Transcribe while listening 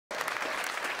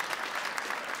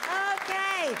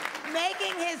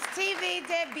Making his TV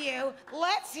debut,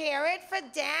 let's hear it for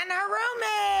Dan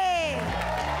Harumi.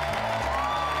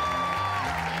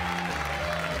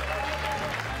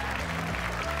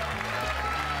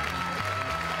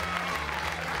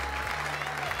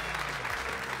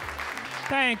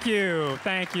 Thank you,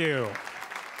 thank you.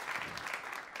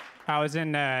 I was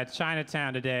in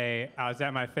Chinatown today. I was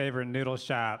at my favorite noodle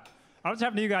shop. I was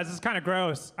talking to you guys, this is kind of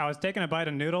gross. I was taking a bite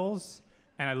of noodles,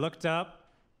 and I looked up,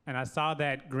 and I saw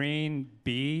that green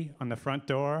bee on the front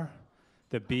door,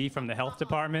 the bee from the health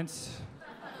departments.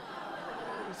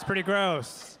 It's pretty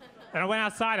gross. And I went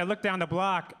outside, I looked down the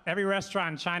block. Every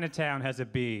restaurant in Chinatown has a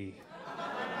bee.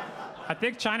 I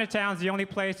think Chinatown's the only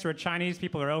place where Chinese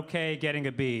people are okay getting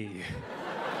a bee.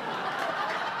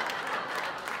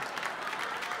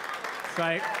 It's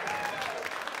like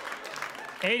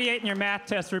 88 in your math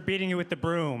test for beating you with the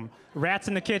broom. Rats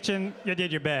in the kitchen, you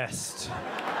did your best.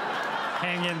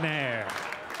 Hang in there.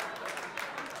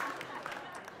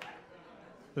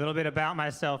 A little bit about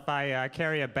myself. I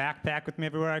carry a backpack with me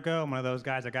everywhere I go. I'm one of those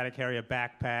guys, I gotta carry a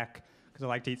backpack because I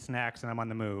like to eat snacks and I'm on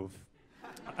the move.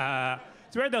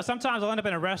 It's weird though, sometimes I'll end up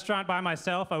in a restaurant by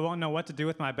myself. I won't know what to do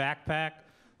with my backpack.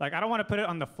 Like, I don't want to put it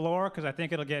on the floor because I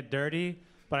think it'll get dirty,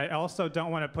 but I also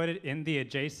don't want to put it in the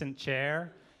adjacent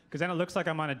chair because then it looks like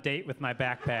I'm on a date with my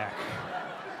backpack.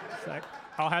 It's like,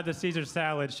 I'll have the Caesar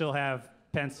salad, she'll have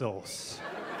pencils.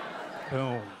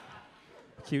 Boom.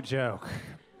 Cute joke.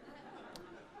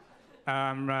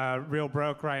 I'm real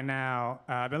broke right now.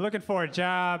 I've been looking for a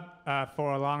job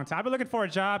for a long time. I've been looking for a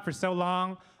job for so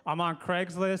long. I'm on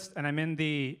Craigslist, and I'm in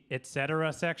the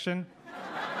etc. section.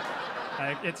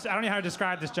 I don't know how to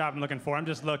describe this job I'm looking for. I'm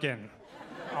just looking.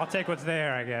 I'll take what's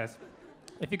there, I guess.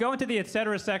 If you go into the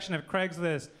etc. section of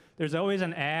Craigslist, there's always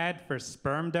an ad for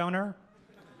sperm donor.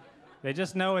 They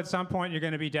just know at some point you're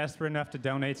going to be desperate enough to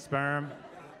donate sperm.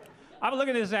 I've been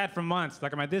looking at this ad for months.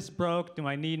 Like, am I this broke? Do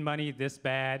I need money this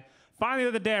bad? Finally, the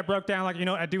other day, I broke down, like, you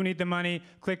know, I do need the money.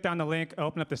 Clicked on the link,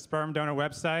 opened up the sperm donor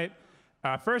website.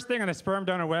 First thing on the sperm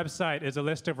donor website is a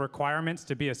list of requirements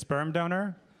to be a sperm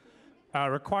donor.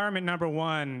 Requirement number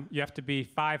 1, you have to be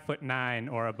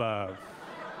 5'9" or above.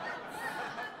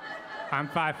 I'm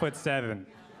 5'7".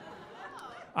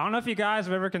 I don't know if you guys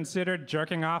have ever considered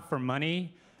jerking off for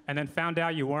money and then found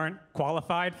out you weren't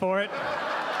qualified for it.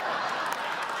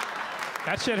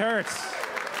 That shit hurts.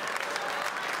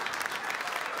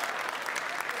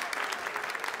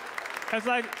 It's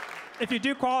like, if you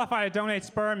do qualify to donate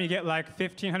sperm, you get like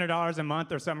 $1,500 a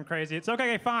month or something crazy. It's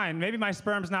okay, fine. Maybe my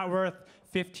sperm's not worth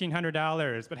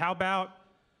 $1,500, but how about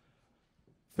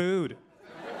food?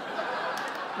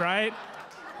 Right?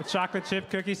 A chocolate chip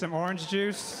cookie, some orange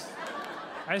juice.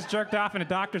 I just jerked off in a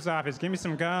doctor's office. Give me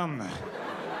some gum.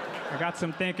 I got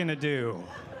some thinking to do.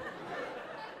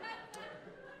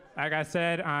 Like I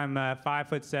said, I'm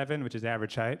 5'7", which is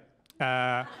average height.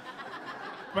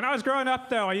 When I was growing up,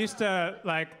 though, I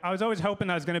was always hoping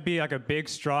I was gonna be like a big,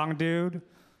 strong dude.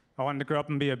 I wanted to grow up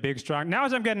and be a big, strong. Now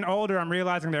as I'm getting older, I'm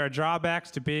realizing there are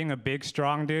drawbacks to being a big,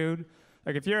 strong dude.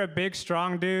 Like, if you're a big,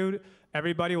 strong dude,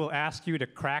 everybody will ask you to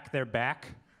crack their back.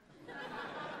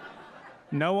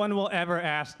 No one will ever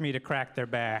ask me to crack their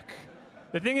back.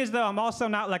 The thing is, though, I'm also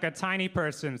not like a tiny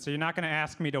person, so you're not gonna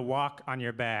ask me to walk on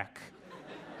your back.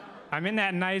 I'm in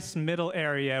that nice middle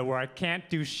area where I can't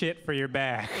do shit for your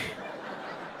back.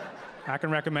 I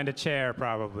can recommend a chair,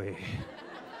 probably.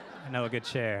 I know a good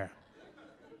chair.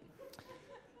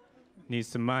 Need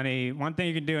some money. One thing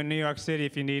you can do in New York City,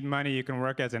 if you need money, you can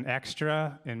work as an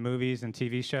extra in movies and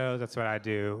TV shows. That's what I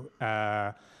do.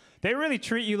 They really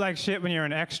treat you like shit when you're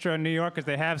an extra in New York because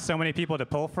they have so many people to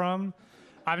pull from.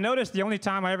 I've noticed the only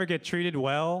time I ever get treated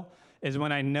well is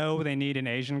when I know they need an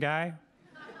Asian guy.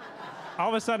 All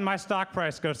of a sudden, my stock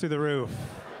price goes through the roof.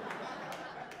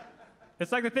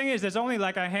 It's like, the thing is, there's only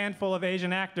like a handful of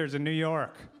Asian actors in New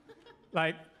York.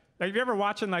 Like if you're ever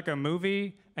watching like a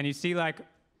movie and you see like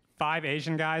 5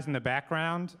 Asian guys in the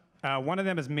background, one of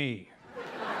them is me.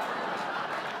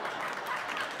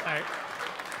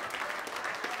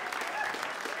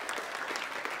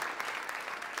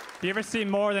 If you ever see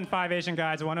more than 5 Asian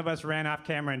guys, one of us ran off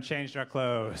camera and changed our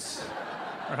clothes.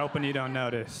 We're hoping you don't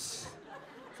notice.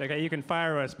 It's like, hey, you can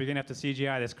fire us, but you're gonna have to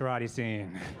CGI this karate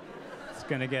scene. It's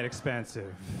gonna get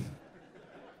expensive.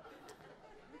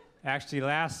 Actually,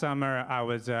 last summer, I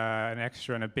was an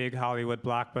extra in a big Hollywood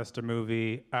blockbuster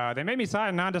movie. They made me sign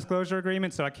a non-disclosure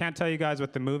agreement, so I can't tell you guys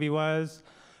what the movie was.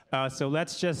 So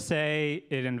let's just say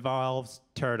it involves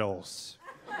turtles.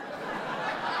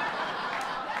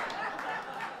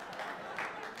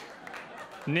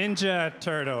 Ninja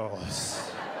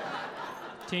Turtles.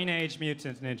 Teenage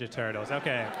Mutant Ninja Turtles.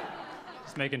 Okay,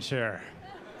 just making sure.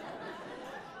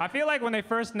 I feel like when they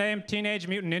first named Teenage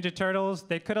Mutant Ninja Turtles,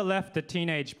 they could have left the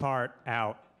teenage part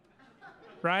out,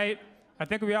 right? I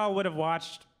think we all would have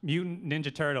watched Mutant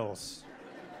Ninja Turtles.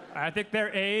 I think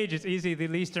their age is easily the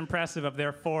least impressive of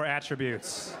their 4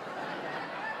 attributes.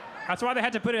 That's why they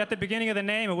had to put it at the beginning of the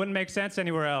name. It wouldn't make sense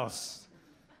anywhere else.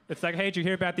 It's like, hey, did you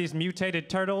hear about these mutated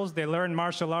turtles? They learn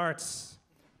martial arts.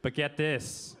 But get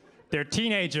this, they're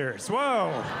teenagers.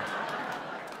 Whoa!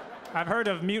 I've heard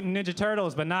of Mutant Ninja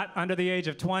Turtles, but not under the age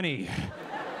of 20.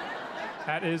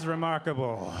 That is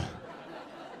remarkable.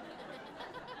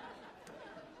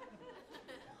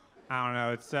 I don't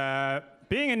know, it's,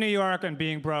 being in New York and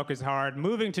being broke is hard.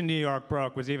 Moving to New York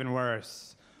broke was even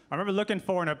worse. I remember looking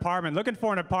for an apartment. Looking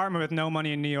for an apartment with no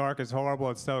money in New York is horrible,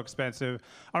 it's so expensive.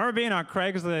 I remember being on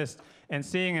Craigslist and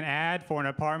seeing an ad for an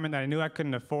apartment that I knew I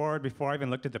couldn't afford before I even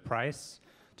looked at the price,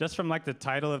 just from like the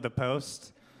title of the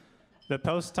post. The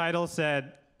post title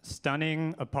said,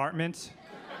 "Stunning Apartment."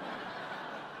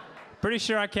 Pretty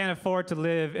sure I can't afford to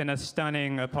live in a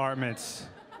stunning apartment.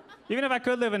 Even if I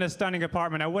could live in a stunning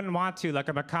apartment, I wouldn't want to. Like,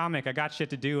 I'm a comic, I got shit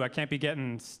to do. I can't be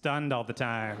getting stunned all the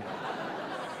time.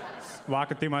 Just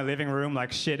walking through my living room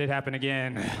like shit had happened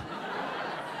again.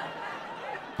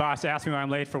 Boss asked me why I'm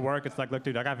late for work. It's like, look,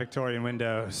 dude, I got Victorian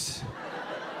windows.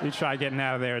 You try getting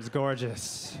out of there, it's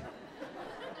gorgeous.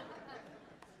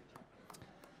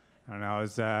 I don't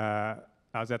know,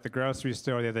 I was at the grocery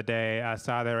store the other day. I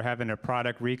saw they were having a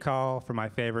product recall for my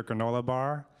favorite granola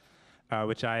bar,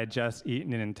 which I had just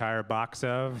eaten an entire box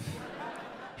of.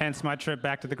 Hence my trip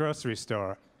back to the grocery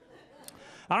store.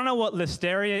 I don't know what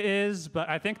listeria is, but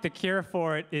I think the cure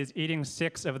for it is eating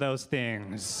 6 of those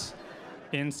things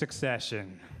in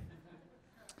succession.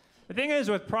 The thing is,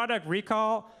 with product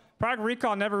recall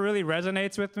never really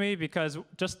resonates with me because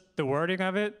just the wording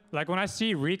of it. Like, when I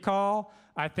see recall,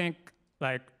 I think,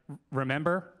 like,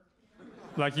 remember?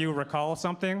 Like you recall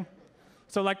something?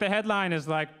 So, like, the headline is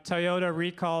like, Toyota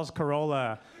recalls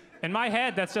Corolla. In my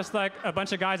head, that's just like a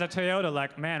bunch of guys at Toyota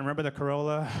like, man, remember the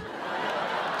Corolla?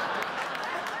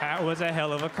 That was a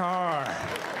hell of a car.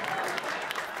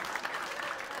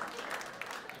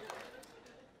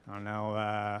 I don't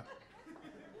know,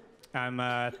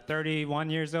 I'm 31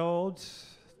 years old.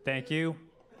 Thank you.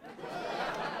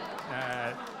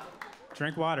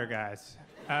 Drink water, guys.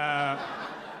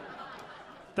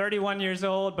 31 years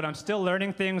old, but I'm still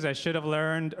learning things I should have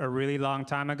learned a really long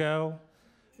time ago.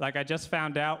 Like, I just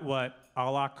found out what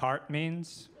a la carte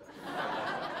means.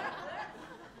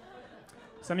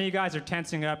 Some of you guys are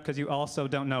tensing up because you also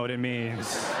don't know what it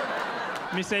means.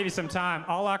 Let me save you some time.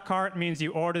 A la carte means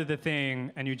you order the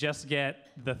thing and you just get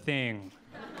the thing.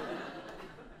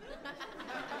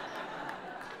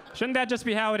 Shouldn't that just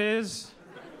be how it is?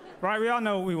 Right, we all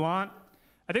know what we want.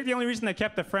 I think the only reason they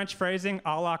kept the French phrasing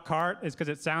a la carte is because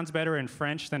it sounds better in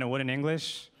French than it would in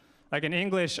English. Like, in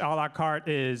English, a la carte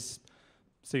is,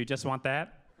 so you just want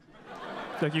that?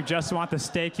 Like, you just want the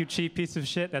steak, you cheap piece of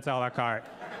shit? That's a la carte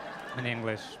in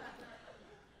English.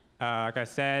 Like I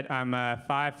said, I'm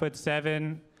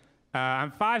 5'7".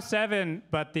 I'm 5'7",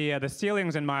 but the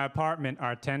ceilings in my apartment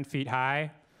are 10 feet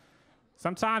high.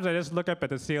 Sometimes I just look up at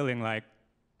the ceiling like,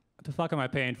 what the fuck am I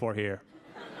paying for here?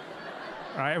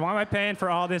 All right, why am I paying for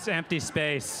all this empty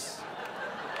space?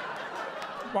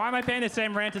 Why am I paying the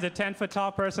same rent as a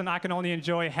 10-foot-tall person? I can only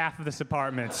enjoy half of this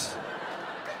apartment.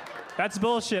 That's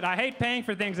bullshit. I hate paying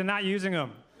for things and not using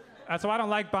them. That's why I don't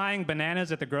like buying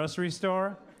bananas at the grocery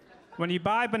store. When you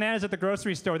buy bananas at the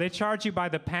grocery store, they charge you by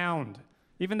the pound,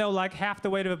 even though like half the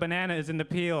weight of a banana is in the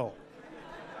peel.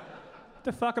 What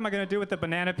the fuck am I gonna do with the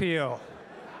banana peel? All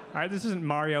right, this isn't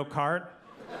Mario Kart.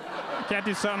 Can't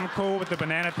do something cool with the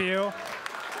banana peel.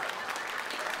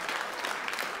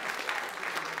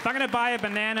 If I'm gonna buy a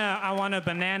banana, I want a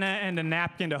banana and a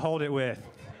napkin to hold it with.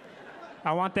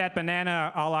 I want that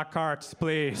banana a la carte,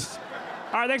 please.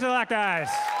 All right, thanks a lot, guys.